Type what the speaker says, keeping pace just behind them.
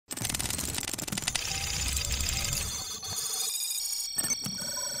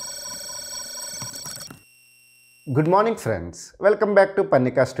Good morning friends, welcome back to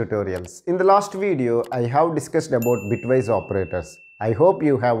Parnika's tutorials. In the last video, I have discussed about bitwise operators. I hope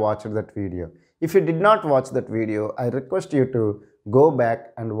you have watched that video. If you did not watch that video, I request you to go back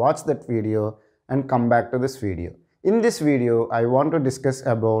and watch that video and come back to this video. In this video, I want to discuss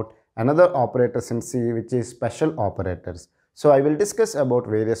about another operators in C, which is special operators. So I will discuss about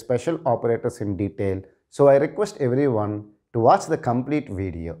various special operators in detail. So I request everyone to watch the complete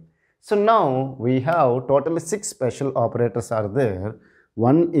video. So now we have totally 6 special operators are there.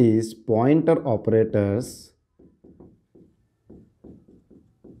 One is pointer operators,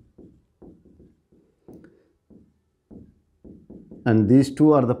 and these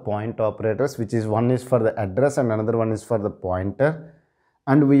two are the point operators, which is one is for the address and another one is for the pointer.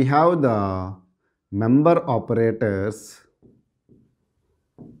 And we have the member operators,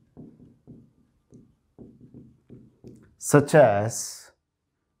 such as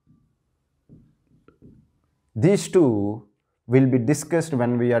these two will be discussed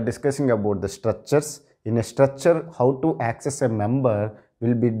when we are discussing about the structures. In a structure, how to access a member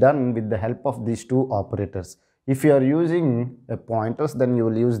will be done with the help of these two operators. If you are using a pointers, then you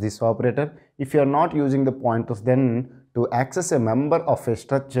will use this operator. If you are not using the pointers, then to access a member of a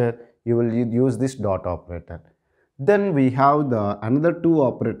structure, you will use this dot operator. Then we have the another two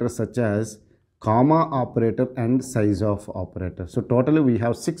operators such as comma operator and Sizeof operator. So totally we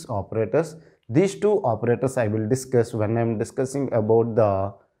have 6 operators. These two operators I will discuss when I am discussing about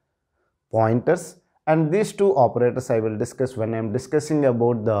the pointers, and these two operators I will discuss when I am discussing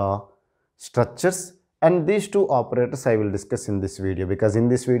about the structures, and these two operators I will discuss in this video, because in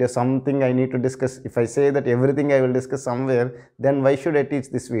this video something I need to discuss. If I say that everything I will discuss somewhere, then why should I teach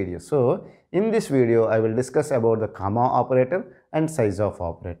this video? So in this video I will discuss about the comma operator and Sizeof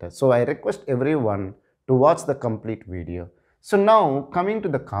operator. So I request everyone to watch the complete video. So now coming to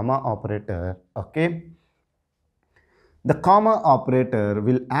the comma operator, okay. The comma operator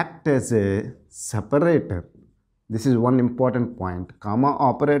will act as a separator. This is one important point. Comma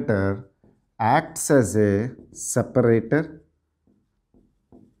operator acts as a separator.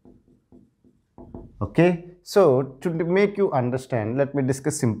 Okay. So to make you understand, let me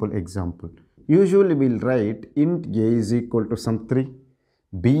discuss simple example. Usually we'll write int a is equal to some 3,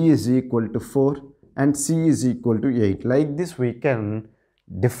 b is equal to 4, and c is equal to 8. Like this we can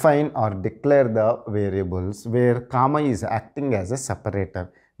define or declare the variables where comma is acting as a separator,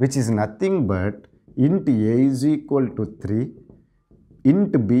 which is nothing but int a is equal to 3,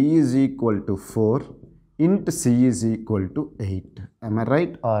 int b is equal to 4, int c is equal to 8. Am I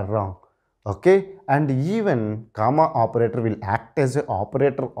right or wrong? Okay. And even comma operator will act as an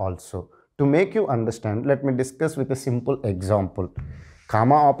operator also. To make you understand, let me discuss with a simple example.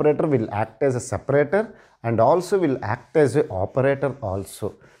 Comma operator will act as a separator and also will act as an operator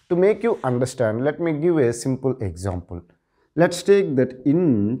also. To make you understand, let me give a simple example. Let's take that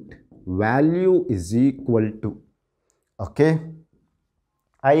int value is equal to, okay,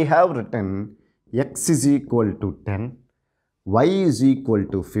 I have written x is equal to 10, y is equal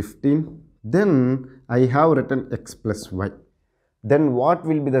to 15, then I have written x plus y. Then what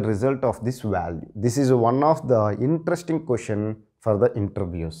will be the result of this value? This is one of the interesting question for the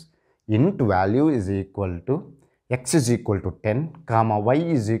interviews. Int value is equal to x is equal to 10, comma y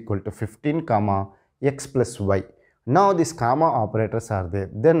is equal to 15, comma x plus y. Now these comma operators are there.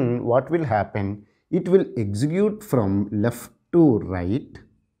 Then what will happen? It will execute from left to right.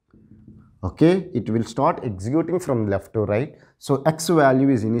 Okay, it will start executing from left to right. So x value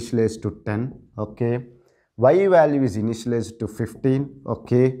is initialized to 10. Okay, y value is initialized to 15.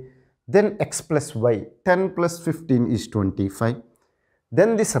 Okay, then x plus y, 10 plus 15 is 25.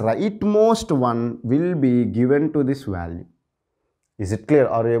 Then this rightmost one will be given to this value. Is it clear?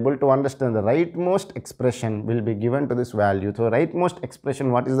 Are you able to understand? The rightmost expression will be given to this value. So rightmost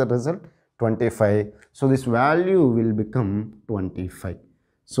expression, what is the result? 25. So this value will become 25.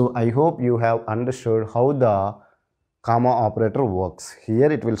 So I hope you have understood how the comma operator works. Here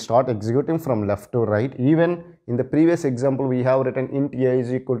it will start executing from left to right. Even in the previous example we have written int a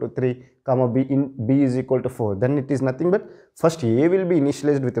is equal to 3, comma b is equal to 4. Then it is nothing but first a will be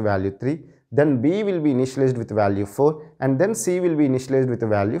initialized with the value 3, then b will be initialized with value 4, and then c will be initialized with the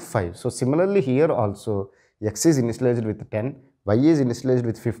value 5. So similarly here also x is initialized with 10, y is initialized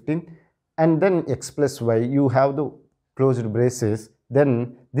with 15, and then x plus y, you have the closed braces,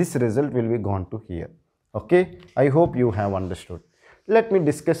 then this result will be gone to here. Okay, I hope you have understood. Let me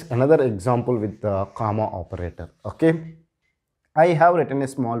discuss another example with the comma operator. Okay, I have written a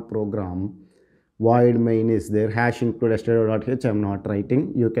small program. Void main is there, hash include stdio.h. I am not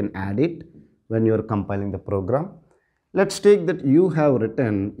writing. You can add it when you are compiling the program. Let's take that you have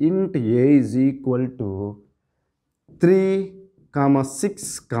written int a is equal to 3 comma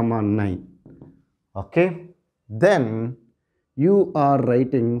 6 comma 9. Okay, then you are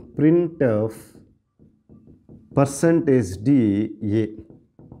writing printf percentage d a.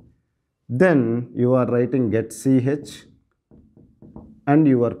 Then you are writing get ch and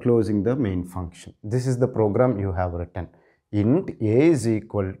you are closing the main function. This is the program you have written. Int a is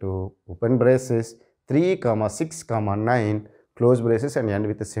equal to open braces 3 comma 6 comma 9 close braces and end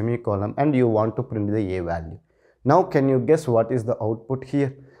with a semicolon, and you want to print the a value. Now can you guess what is the output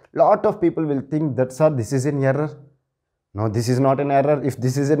here? Lot of people will think that, sir, this is an error. No, this is not an error. If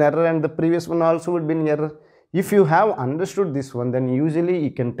this is an error, and the previous one also would be an error. If you have understood this one, then usually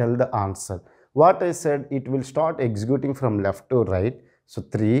you can tell the answer. What I said, it will start executing from left to right. So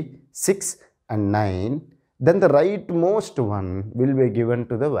 3, 6 and 9. Then the rightmost one will be given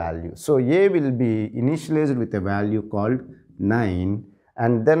to the value. So a will be initialized with a value called 9,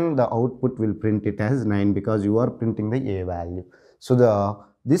 and then the output will print it as 9 because you are printing the a value. So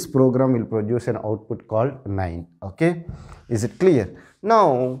this program will produce an output called 9. Okay, is it clear?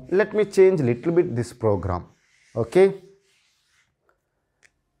 Now let me change a little bit this program. Okay,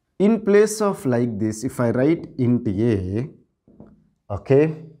 in place of like this, if I write int a,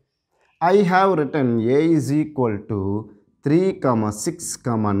 okay, I have written a is equal to 3 comma 6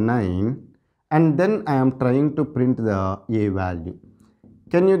 comma 9, and then I am trying to print the a value.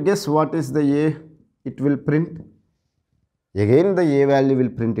 Can you guess what is the a it will print? Again the a value will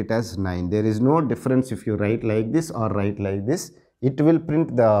print it as 9. There is no difference if you write like this or write like this. It will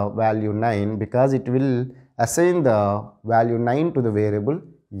print the value 9 because it will assign the value 9 to the variable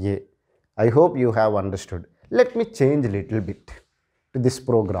a. I hope you have understood. Let me change a little bit to this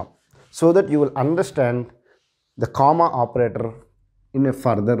program so that you will understand the comma operator in a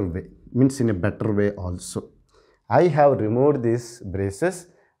further way, means in a better way also. I have removed these braces.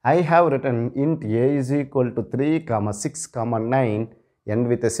 I have written int a is equal to 3 comma 6 comma 9 end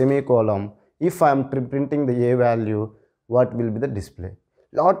with a semicolon. If I am printing the a value, what will be the display?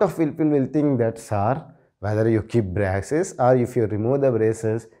 Lot of people will think that, sir, whether you keep braces or if you remove the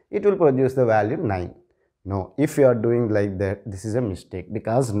braces, it will produce the value 9. No, if you are doing like that, this is a mistake,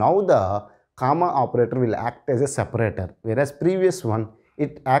 because now the comma operator will act as a separator, whereas previous one,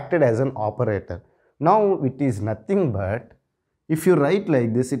 it acted as an operator. Now it is nothing but, if you write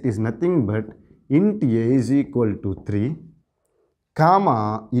like this, it is nothing but int a is equal to 3,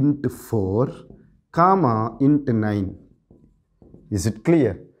 comma int 4, comma int 9. Is it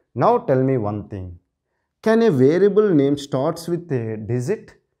clear? Now tell me one thing. Can a variable name starts with a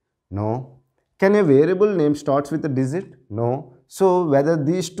digit? No. Can a variable name starts with a digit? No. So whether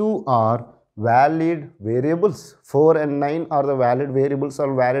these two are valid variables, 4 and 9 are the valid variables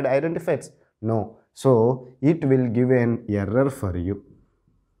or valid identifiers? No. So it will give an error for you.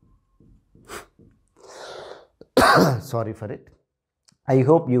 Sorry for it. I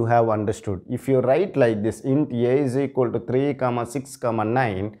hope you have understood. If you write like this, int a is equal to 3 comma 6 comma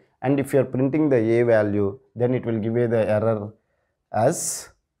 9, and if you are printing the a value, then it will give you the error as,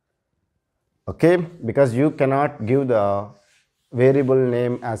 okay, because you cannot give the variable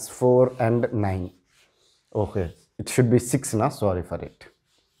name as 4 and 9. Okay, it should be 6 now, sorry for it.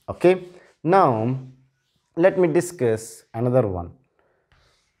 Okay, now let me discuss another one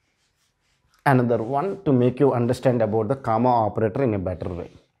to make you understand about the comma operator in a better way.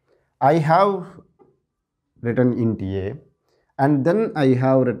 I have written int a, and then I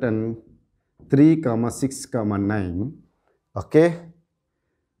have written 3 comma 6 comma 9. Okay,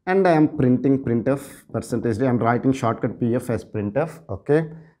 and I am printing printf percentage d. I am writing shortcut pf as printf. Okay,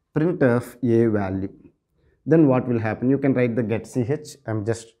 printf a value. Then what will happen? You can write the get ch. I am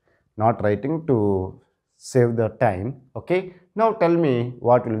just not writing to save the time. Okay, now tell me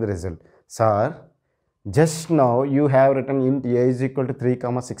what will be the result. Sir, just now you have written int a is equal to 3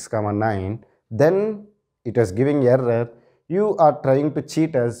 comma 6 comma 9. Then it was giving error. You are trying to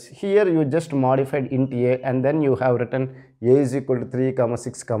cheat us. Here you just modified int a, and then you have written a is equal to 3 comma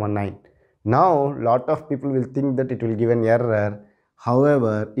 6 comma 9. Now lot of people will think that it will give an error.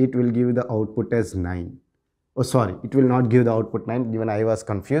 However, it will give the output as 9. Oh sorry, it will not give the output 9. Even I was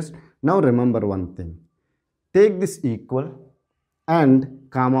confused. Now remember one thing. Take this equal and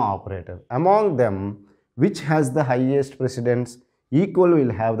comma operator. Among them, which has the highest precedence? Equal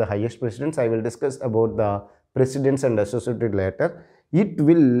will have the highest precedence. I will discuss about the precedence and associated later. It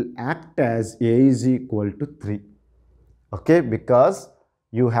will act as a is equal to 3. Okay, because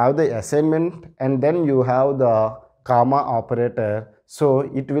you have the assignment and then you have the comma operator. So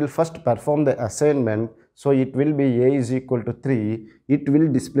it will first perform the assignment. So it will be a is equal to 3. It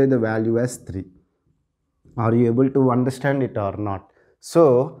will display the value as 3. Are you able to understand it or not?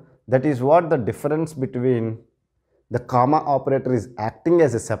 So that is what the difference between the comma operator is acting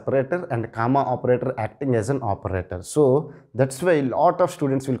as a separator and comma operator acting as an operator. So that's why a lot of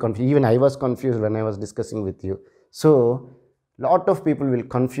students will confuse. Even I was confused when I was discussing with you. So lot of people will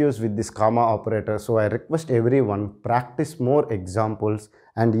confuse with this comma operator. So I request everyone, practice more examples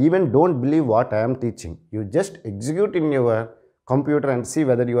and even don't believe what I am teaching. You just execute in your computer and see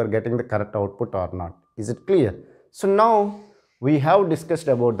whether you are getting the correct output or not. Is it clear? So now we have discussed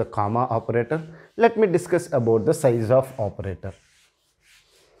about the comma operator. Let me discuss about the Sizeof operator.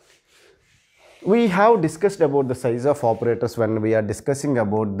 We have discussed about the Sizeof operators when we are discussing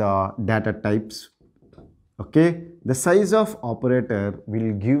about the data types. Okay, the Sizeof operator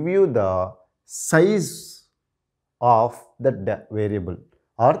will give you the size of the variable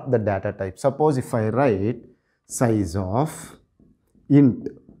or the data type. Suppose if I write Sizeof int,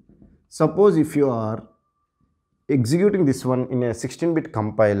 suppose if you are executing this one in a 16-bit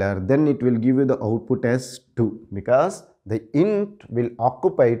compiler, then it will give you the output as 2 because the int will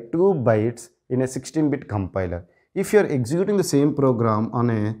occupy 2 bytes in a 16-bit compiler. If you are executing the same program on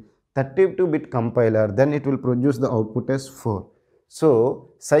a 32-bit compiler, then it will produce the output as 4.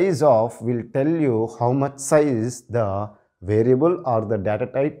 So Sizeof will tell you how much size the variable or the data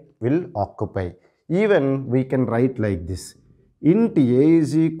type will occupy. Even we can write like this: int a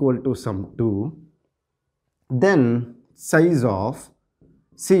is equal to some 2, then Sizeof.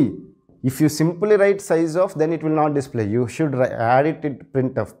 See, if you simply write Sizeof, then it will not display. You should add it to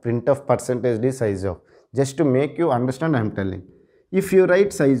printf percentage d Sizeof. Just to make you understand, I am telling. If you write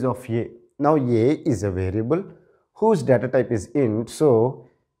Sizeof a, now a is a variable whose data type is int. So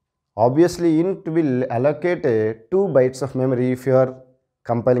obviously int will allocate 2 bytes of memory if you are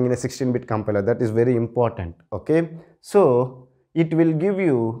compiling in a 16-bit compiler. That is very important. Okay, so it will give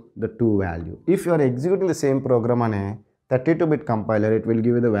you the 2 value. If you are executing the same program on a 32-bit compiler, it will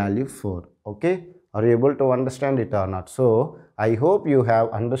give you the value 4. Okay, are you able to understand it or not? So I hope you have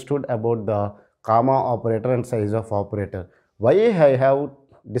understood about the comma operator and Sizeof operator. Why I have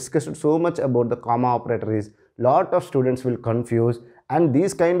discussed so much about the comma operator is lot of students will confuse, and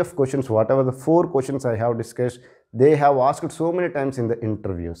these kind of questions, whatever the 4 questions I have discussed, they have asked so many times in the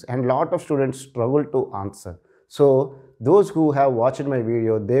interviews and lot of students struggle to answer. So those who have watched my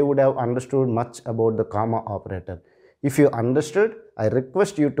video, they would have understood much about the comma operator. If you understood, I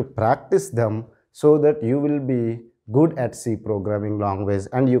request you to practice them so that you will be good at C programming language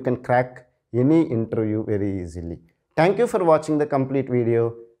and you can crack any interview very easily. Thank you for watching the complete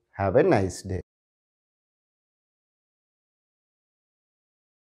video. Have a nice day.